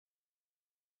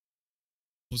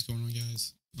What's going on,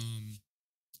 guys? I'm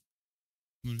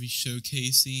gonna be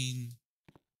showcasing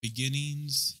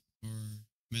beginnings, or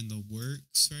I'm in the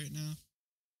works right now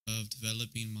of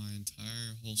developing my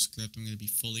entire whole script. I'm gonna be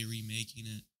fully remaking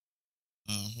it,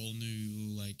 a whole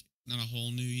new, not a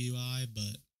whole new UI,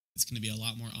 but it's gonna be a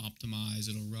lot more optimized.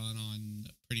 It'll run on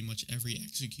pretty much every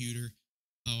executor.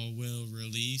 I will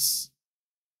release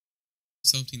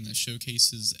something that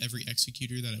showcases every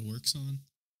executor that it works on.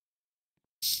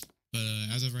 But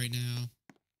as of right now,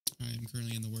 I am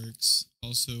currently in the works.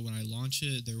 Also, when I launch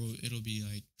it, it'll be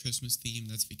like Christmas theme.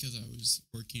 That's because I was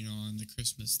working on the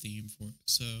Christmas theme for it.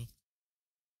 So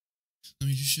let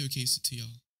me just showcase it to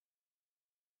y'all.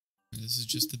 And this is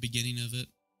just the beginning of it.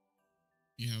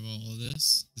 You have all of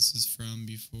this. This is from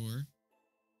before.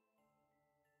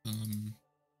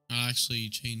 I'll actually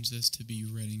change this to be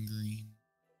red and green.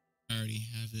 I already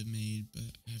have it made,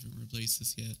 but I haven't replaced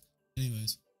this yet.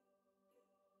 Anyways,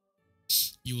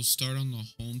 you will start on the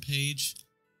home page,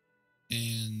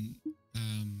 and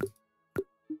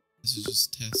this is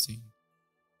just testing.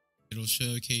 It'll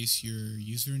showcase your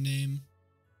username,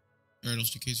 or it'll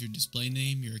showcase your display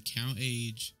name, your account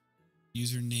age,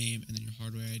 username, and then your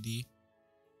hardware ID.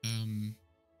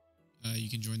 You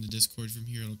can join the Discord from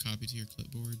here. It'll copy to your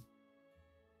clipboard.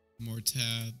 More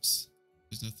tabs.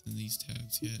 There's nothing in these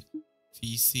tabs yet.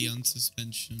 VC on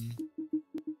suspension.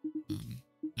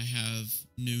 I have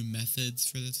new methods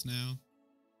for this now.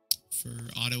 For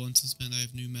auto unsuspend, I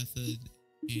have new method,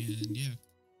 and yeah.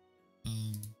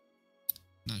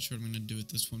 Not sure what I'm gonna do with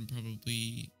this one.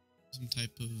 Probably some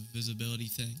type of visibility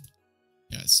thing.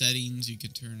 Yeah, settings. You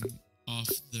can turn off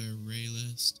the array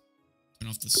list, turn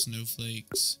off the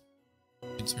snowflakes, you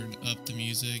can turn up the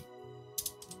music.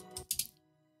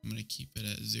 I'm gonna keep it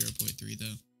at 0.3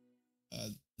 though.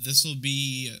 This will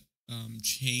be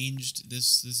changed.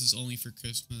 This is only for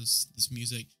Christmas, this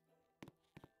music.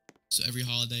 So every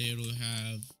holiday it'll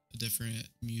have a different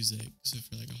music. So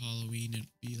for like a Halloween it'll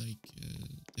be like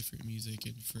different music,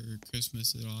 and for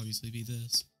Christmas it'll obviously be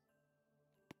this.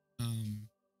 And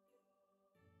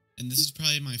this is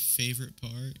probably my favorite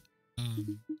part.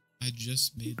 I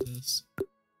just made this.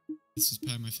 This is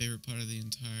probably my favorite part of the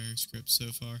entire script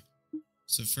so far.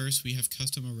 So first we have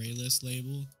custom array list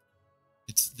label.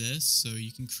 It's this, so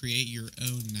you can create your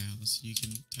own now. So you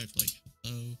can type like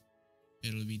hello,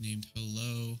 it'll be named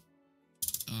hello.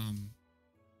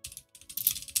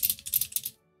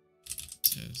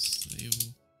 Test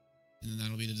label, and then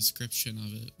that'll be the description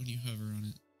of it when you hover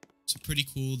on it. So pretty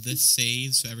cool. This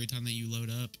saves, so every time that you load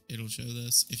up, it'll show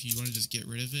this. If you want to just get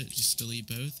rid of it, just delete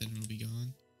both and it'll be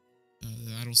gone.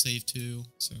 That'll save too,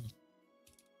 so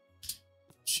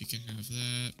you can have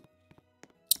that.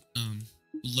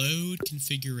 Load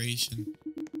configuration.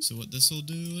 So what this will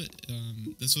do,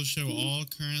 this will show all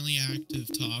currently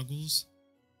active toggles.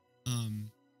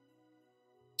 And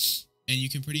you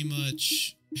can pretty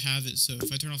much have it so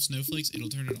if I turn off snowflakes, it'll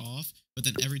turn it off, but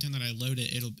then every time that I load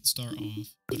it, it'll start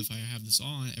off. But if I have this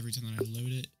on, every time that I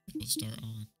load it, it'll start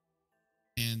on.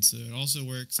 And so it also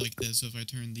works like this. So if I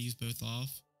turn these both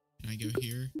off and I go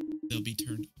here, they'll be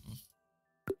turned off.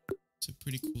 So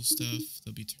pretty cool stuff.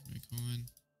 They'll be turned back on.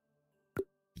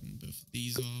 And both of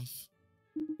these off,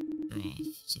 they're off.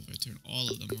 So if I turn all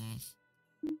of them off,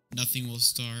 nothing will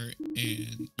start,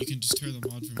 and you can just turn them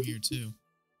on from here too.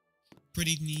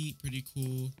 Pretty neat, pretty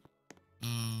cool.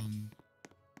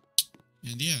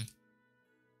 And yeah,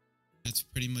 that's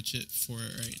pretty much it for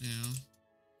it right now.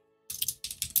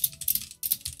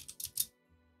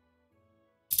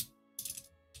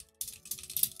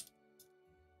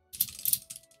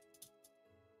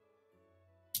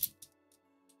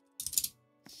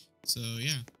 So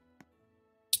yeah,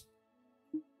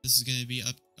 this is gonna be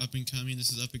up and coming.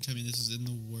 This is up and coming. This is in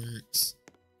the works.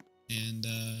 And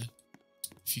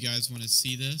if you guys want to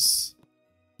see this,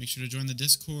 make sure to join the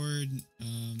Discord.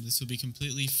 This will be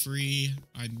completely free.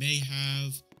 I may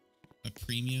have a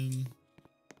premium,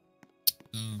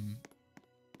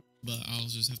 but I'll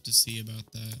just have to see about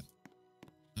that.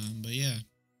 But yeah,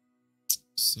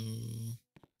 so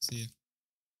see ya.